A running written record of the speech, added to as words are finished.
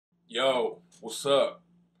Yo, what's up?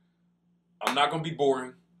 I'm not going to be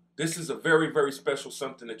boring. This is a very, very special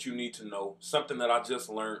something that you need to know, something that I just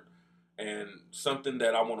learned, and something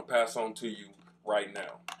that I want to pass on to you right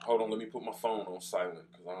now. Hold on, let me put my phone on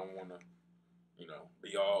silent because I don't want to,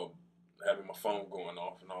 be all having my phone going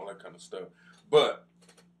off and all that kind of stuff. But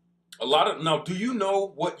now, do you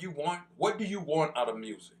know what you want? What do you want out of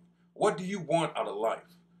music? What do you want out of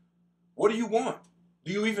life? What do you want?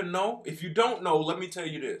 Do you even know? If you don't know, let me tell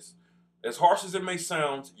you this. As harsh as it may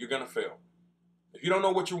sound, you're going to fail. If you don't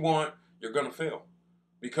know what you want, you're going to fail.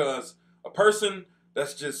 Because a person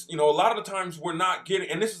that's just, a lot of the times we're not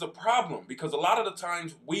getting, and this is a problem because a lot of the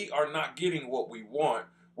times we are not getting what we want.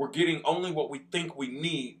 We're getting only what we think we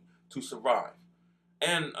need to survive.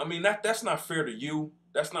 And I mean, that's not fair to you.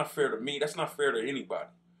 That's not fair to me. That's not fair to anybody.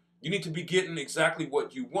 You need to be getting exactly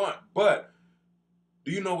what you want. But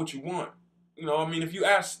do you know what you want? If you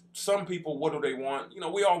ask some people what do they want,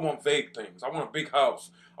 we all want vague things. I want a big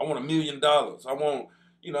house. I want $1 million. I want,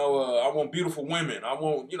 I want beautiful women. I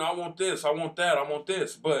want this. I want that. I want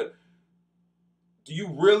this. But do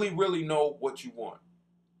you really, really know what you want?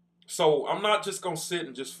 So I'm not just gonna sit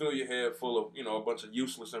and just fill your head full of, a bunch of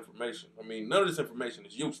useless information. I mean, none of this information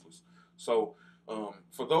is useless. So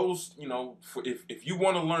for those, if you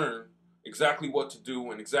want to learn exactly what to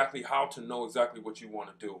do and exactly how to know exactly what you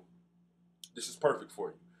want to do, this is perfect for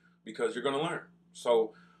you because you're going to learn.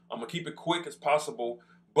 So I'm going to keep it quick as possible,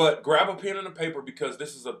 but grab a pen and a paper because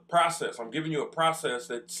this is a process. I'm giving you a process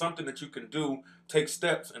that's something that you can do, take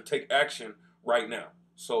steps and take action right now.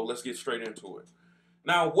 So let's get straight into it.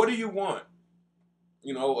 Now, what do you want?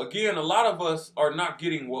 Again, a lot of us are not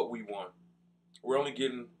getting what we want. We're only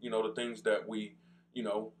getting, the things that we,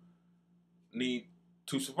 need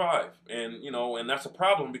to survive. And that's a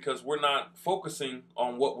problem because we're not focusing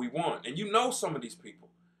on what we want. And some of these people,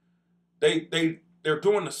 they're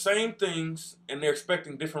doing the same things and they're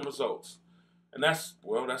expecting different results. And that's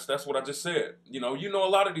what I just said. A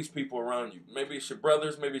lot of these people around you. Maybe it's your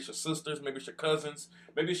brothers, maybe it's your sisters, maybe it's your cousins,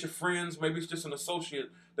 maybe it's your friends, maybe it's just an associate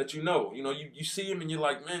that you know. You see him and you're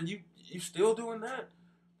like, man, you still doing that?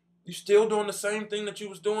 You still doing the same thing that you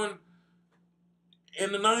was doing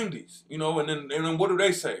in the 90s, and then what do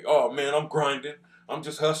they say? Oh man, I'm grinding. I'm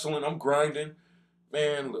just hustling. I'm grinding.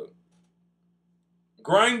 Man, look.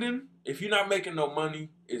 Grinding, if you're not making no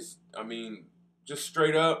money, just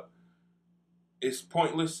straight up, it's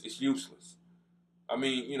pointless. It's useless. I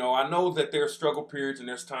know that there are struggle periods and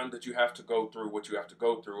there's times that you have to go through what you have to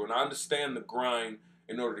go through. And I understand the grind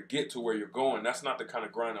in order to get to where you're going. That's not the kind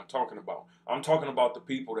of grind I'm talking about. I'm talking about the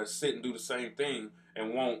people that sit and do the same thing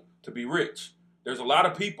and want to be rich. There's a lot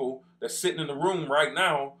of people that's sitting in the room right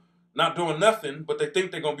now not doing nothing, but they think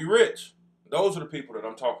they're going to be rich. Those are the people that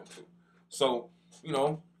I'm talking to. So,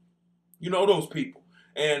 those people.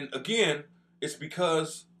 And again, it's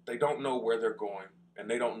because they don't know where they're going and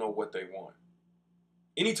they don't know what they want.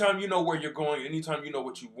 Anytime you know where you're going, anytime you know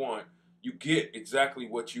what you want, you get exactly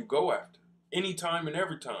what you go after. Anytime and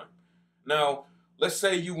every time. Now, let's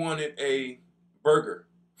say you wanted a burger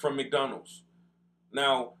from McDonald's.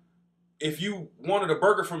 Now, if you wanted a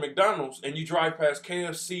burger from McDonald's and you drive past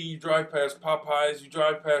KFC, you drive past Popeyes, you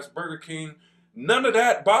drive past Burger King, none of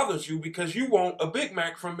that bothers you because you want a Big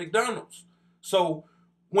Mac from McDonald's. So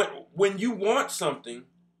when you want something,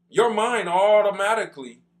 your mind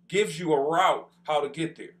automatically gives you a route how to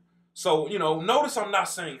get there. So, notice I'm not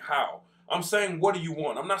saying how. I'm saying what do you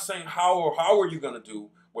want? I'm not saying how are you going to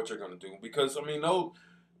do what you're going to do because, no,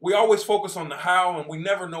 we always focus on the how and we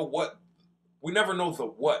never know what. We never know the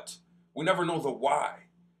what. We never know the why.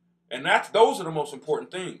 And those are the most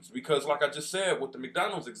important things because like I just said with the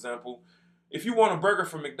McDonald's example, if you want a burger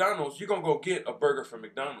from McDonald's, you're going to go get a burger from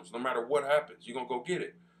McDonald's no matter what happens. You're going to go get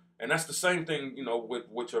it. And that's the same thing,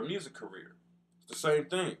 with your music career. It's the same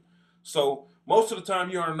thing. So most of the time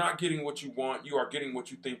you are not getting what you want. You are getting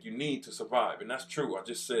what you think you need to survive. And that's true. I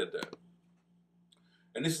just said that.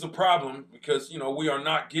 And this is a problem because, we are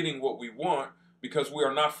not getting what we want because we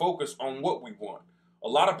are not focused on what we want. A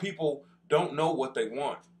lot of people don't know what they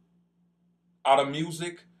want out of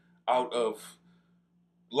music, out of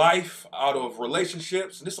life, out of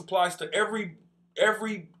relationships. And this applies to every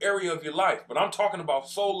area of your life. But I'm talking about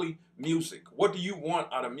solely music. What do you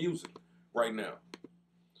want out of music right now?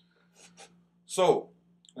 So,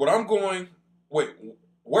 where am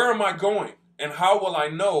I going? And how will I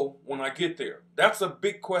know when I get there? That's a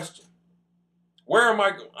big question. Where am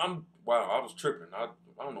I? Wow, I was tripping. I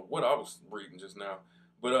don't know what I was reading just now.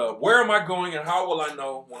 But where am I going and how will I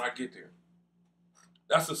know when I get there?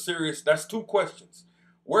 That's two questions.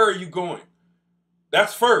 Where are you going?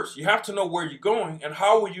 That's first. You have to know where you're going, and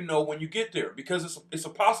how will you know when you get there? Because it's a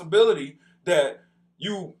possibility that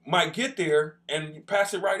you might get there and you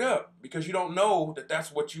pass it right up because you don't know that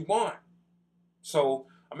that's what you want. So,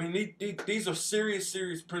 I mean, these are serious,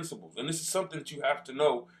 serious principles, and this is something that you have to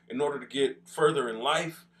know in order to get further in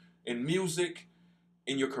life, in music,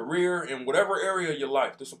 in your career, in whatever area of your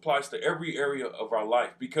life. This applies to every area of our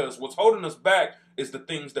life, because what's holding us back is the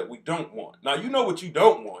things that we don't want. Now, you know what you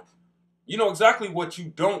don't want. You know exactly what you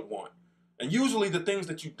don't want. And usually the things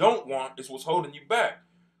that you don't want is what's holding you back.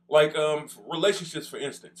 Like relationships, for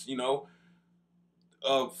instance,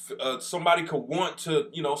 somebody could want to,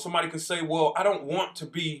 somebody could say, well, I don't want to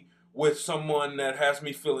be with someone that has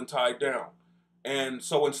me feeling tied down. And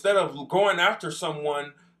so instead of going after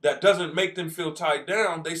someone that doesn't make them feel tied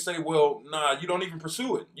down, they say, well, nah, you don't even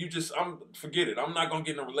pursue it. Forget it. I'm not going to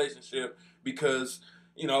get in a relationship because,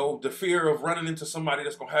 the fear of running into somebody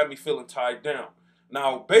that's going to have me feeling tied down.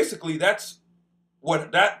 Now, basically, that's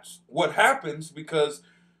what happens because,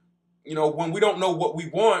 when we don't know what we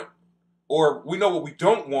want, or we know what we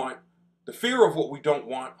don't want, the fear of what we don't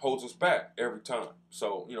want holds us back every time.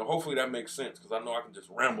 So, hopefully that makes sense, because I know I can just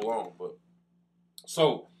ramble on. But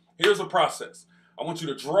so here's the process. I want you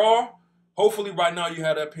to draw. Hopefully right now you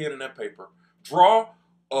have that pen and that paper. Draw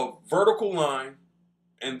a vertical line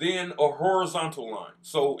and then a horizontal line.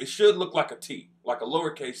 So it should look like a T, like a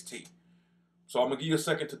lowercase t. So I'm going to give you a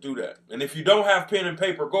second to do that. And if you don't have pen and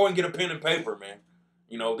paper, go and get a pen and paper, man.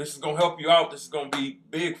 This is going to help you out. This is going to be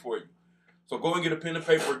big for you. So go and get a pen and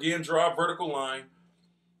paper. Again, draw a vertical line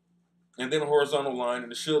and then a horizontal line,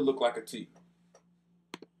 and it should look like a T.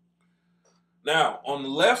 Now, on the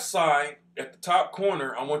left side, at the top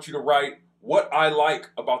corner, I want you to write what I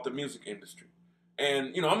like about the music industry.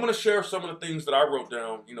 And, I'm going to share some of the things that I wrote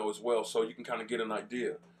down, as well, so you can kind of get an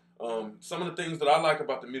idea. Some of the things that I like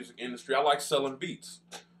about the music industry: I like selling beats.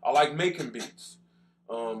 I like making beats.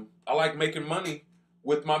 I like making money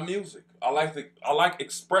with my music. I like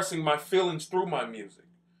expressing my feelings through my music.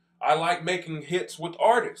 I like making hits with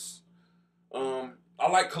artists. I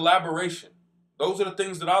like collaboration. Those are the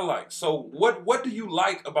things that I like. So what do you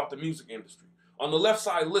like about the music industry? On the left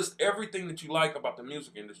side, list everything that you like about the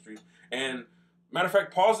music industry. And matter of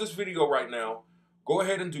fact, pause this video right now. Go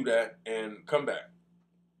ahead and do that and come back.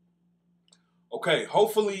 Okay,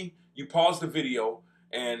 hopefully you pause the video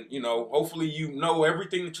and, hopefully you know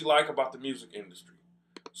everything that you like about the music industry.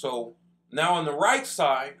 So now on the right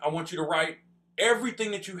side, I want you to write everything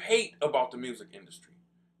that you hate about the music industry.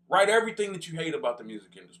 Write everything that you hate about the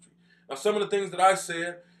music industry. Now, some of the things that I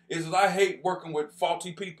said is that I hate working with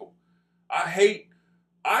faulty people. I hate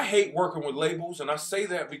working with labels, and I say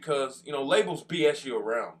that because, labels BS you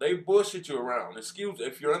around. They bullshit you around. Excuse,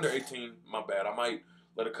 if you're under 18, my bad. I might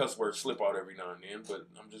let a cuss word slip out every now and then, but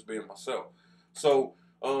I'm just being myself. So,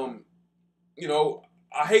 I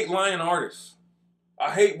hate lying artists.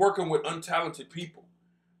 I hate working with untalented people.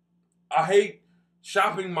 I hate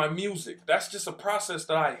shopping my music. That's just a process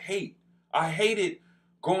that I hate. I hate it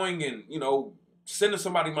going and, sending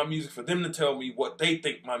somebody my music for them to tell me what they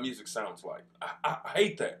think my music sounds like. I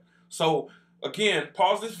hate that. So, again,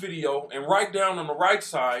 pause this video and write down on the right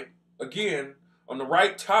side, again, on the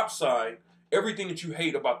right top side, everything that you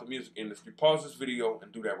hate about the music industry. Pause this video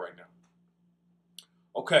and do that right now.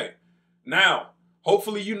 Okay, now,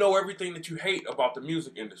 hopefully you know everything that you hate about the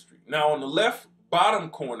music industry. Now, on the left bottom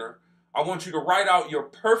corner, I want you to write out your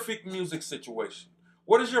perfect music situation.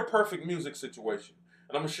 What is your perfect music situation?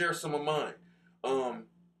 And I'm going to share some of mine.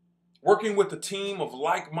 Working with a team of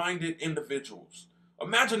like-minded individuals.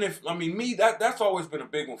 Imagine if, that's always been a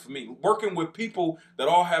big one for me. Working with people that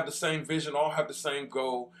all have the same vision, all have the same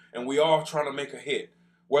goal, and we all trying to make a hit.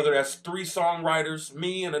 Whether that's 3 songwriters,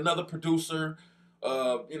 me and another producer,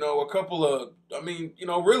 a couple of,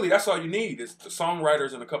 really that's all you need is the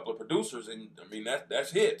songwriters and a couple of producers, and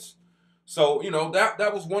that's hits. So,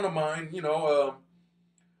 that was one of mine.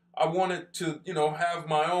 I wanted to, have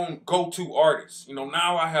my own go-to artists.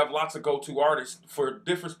 Now I have lots of go-to artists for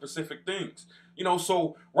different specific things.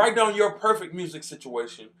 So write down your perfect music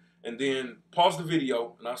situation and then pause the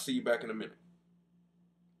video, and I'll see you back in a minute.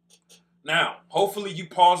 Now, hopefully you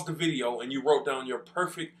paused the video and you wrote down your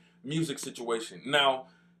perfect music situation. Now,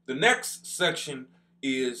 the next section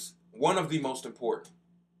is one of the most important.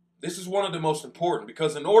 This is one of the most important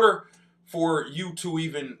because in order for you to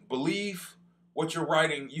even believe what you're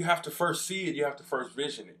writing, you have to first see it, you have to first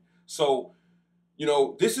vision it. So,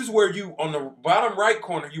 this is where you, on the bottom right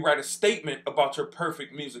corner, you write a statement about your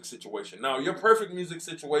perfect music situation. Now, your perfect music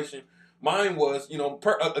situation, mine was,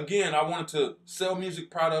 again, I wanted to sell music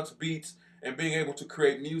products, beats, and being able to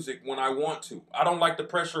create music when I want to. I don't like the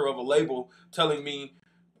pressure of a label telling me,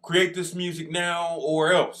 create this music now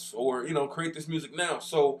or else, or, create this music now.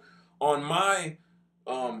 So on my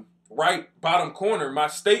right bottom corner, my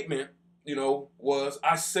statement, was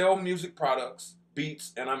I sell music products,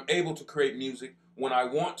 beats, and I'm able to create music when I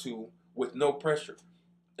want to with no pressure.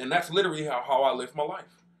 And that's literally how I live my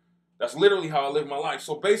life. That's literally how I live my life.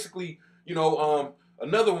 So basically,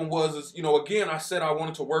 another one was, again, I said I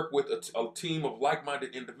wanted to work with a team of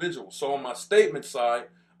like-minded individuals. So on my statement side,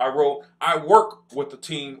 I wrote, I work with a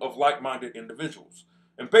team of like-minded individuals.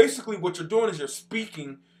 And basically what you're doing is you're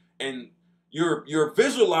speaking and you're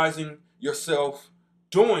visualizing yourself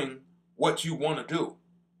doing what you want to do.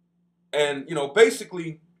 And,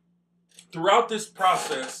 basically throughout this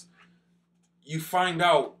process, you find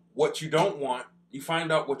out what you don't want, you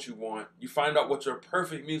find out what you want, you find out what your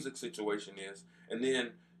perfect music situation is, and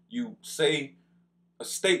then you say a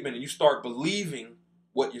statement and you start believing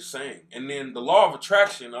what you're saying. And then the law of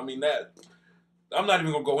attraction, I'm not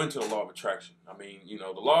even going to go into the law of attraction. The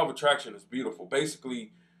law of attraction is beautiful.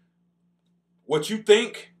 Basically, what you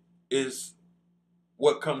think is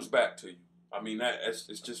what comes back to you.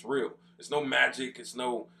 It's just real. It's no magic. It's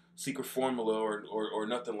no secret formula or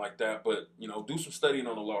nothing like that. But, do some studying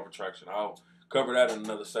on the law of attraction. I'll cover that in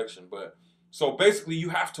another section. But so basically, you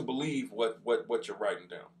have to believe what you're writing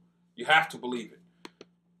down. You have to believe it.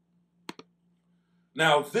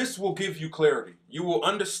 Now, this will give you clarity. You will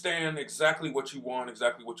understand exactly what you want,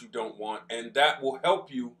 exactly what you don't want, and that will help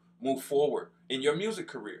you move forward in your music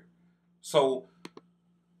career. So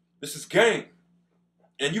this is game.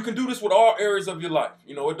 And you can do this with all areas of your life.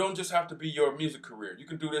 It don't just have to be your music career. You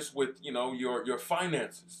can do this with, your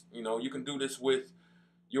finances. You can do this with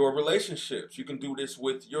your relationships. You can do this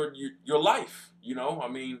with your life.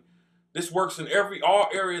 This works in all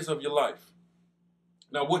areas of your life.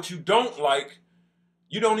 Now, what you don't like,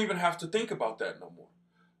 you don't even have to think about that no more.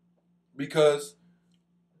 Because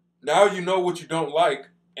now you know what you don't like,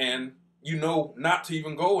 and you know not to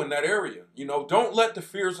even go in that area. Don't let the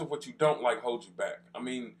fears of what you don't like hold you back.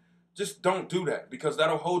 Just don't do that, because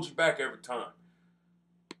that'll hold you back every time.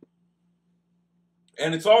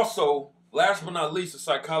 And it's also, last but not least, a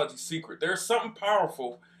psychology secret. There's something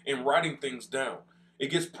powerful in writing things down.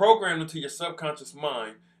 It gets programmed into your subconscious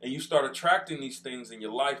mind, and you start attracting these things in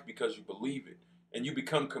your life because you believe it, and you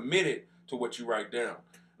become committed to what you write down.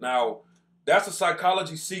 Now, that's a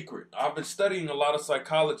psychology secret. I've been studying a lot of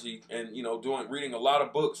psychology and, reading a lot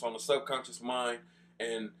of books on the subconscious mind.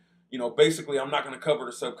 And, basically I'm not going to cover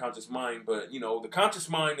the subconscious mind, but, the conscious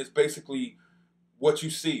mind is basically what you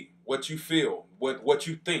see, what you feel, what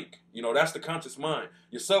you think. That's the conscious mind.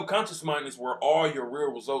 Your subconscious mind is where all your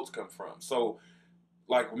real results come from. So,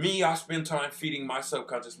 like me, I spend time feeding my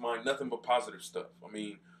subconscious mind nothing but positive stuff.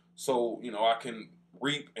 So, I can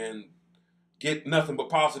reap and get nothing but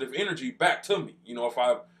positive energy back to me. If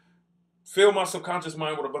I fill my subconscious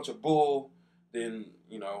mind with a bunch of bull, then,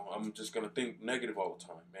 I'm just going to think negative all the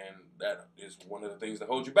time. And that is one of the things that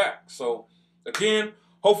hold you back. So, again,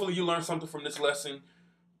 hopefully you learned something from this lesson.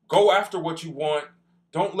 Go after what you want.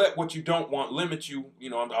 Don't let what you don't want limit you.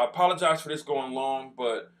 I apologize for this going long,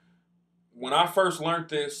 but when I first learned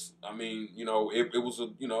this, it was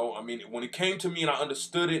when it came to me and I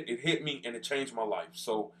understood it, it hit me and it changed my life.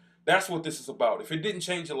 So that's what this is about. If it didn't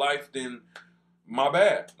change your life, then my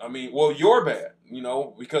bad. Your bad,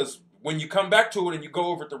 because when you come back to it and you go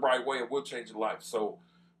over it the right way, it will change your life. So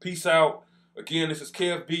peace out. Again, this is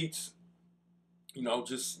Kev Beats,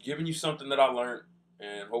 just giving you something that I learned,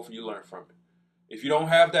 and hopefully you learn from it. If you don't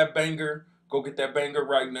have that banger, go get that banger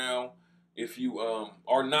right now. If you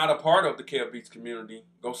are not a part of the Kev Beats community,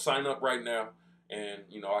 go sign up right now, and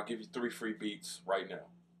I'll give you 3 free beats right now.